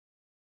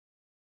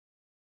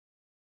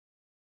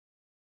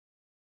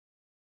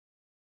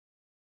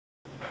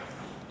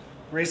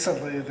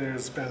Recently,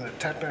 there's been a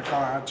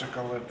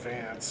technological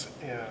advance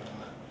in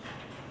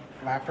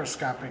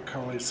laparoscopic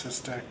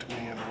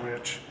cholecystectomy in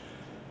which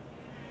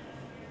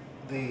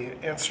the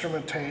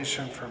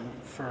instrumentation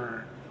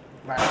for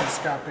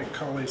laparoscopic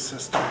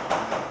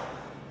cholecystectomy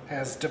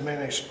has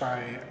diminished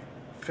by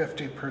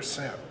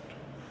 50%.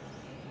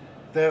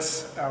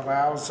 This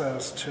allows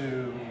us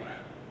to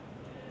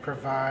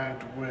provide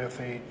with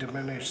a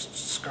diminished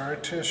scar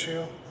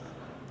tissue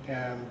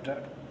and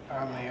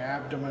on the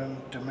abdomen,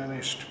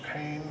 diminished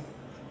pain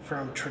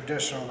from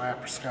traditional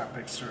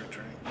laparoscopic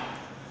surgery.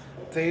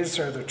 These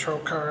are the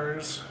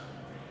trocars,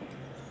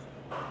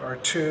 or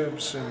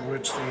tubes in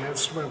which the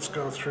instruments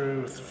go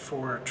through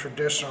for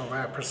traditional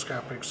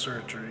laparoscopic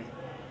surgery.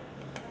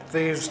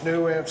 These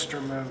new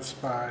instruments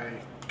by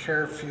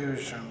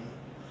CareFusion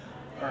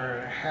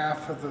are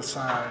half of the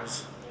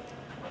size,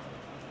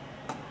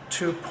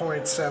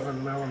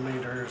 2.7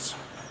 millimeters,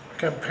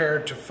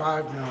 compared to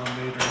 5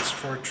 millimeters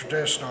for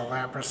traditional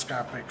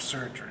laparoscopic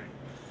surgery.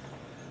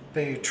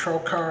 The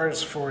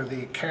trocars for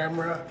the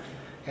camera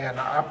and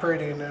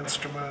operating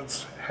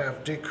instruments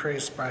have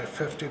decreased by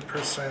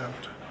 50%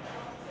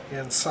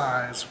 in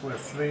size,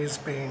 with these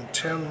being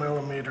 10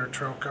 millimeter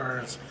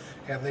trocars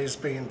and these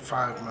being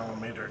 5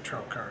 millimeter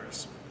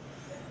trocars.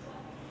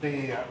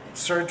 The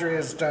surgery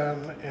is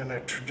done in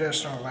a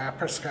traditional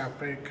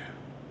laparoscopic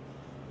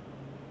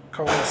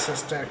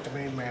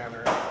cholecystectomy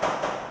manner,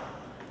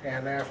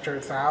 and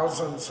after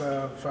thousands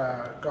of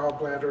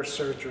gallbladder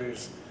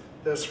surgeries,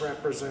 this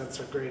represents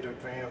a great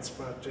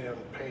advancement in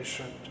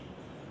patient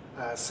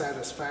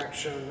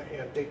satisfaction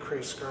and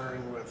decreased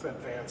scarring with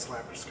advanced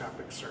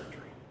laparoscopic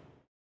surgery.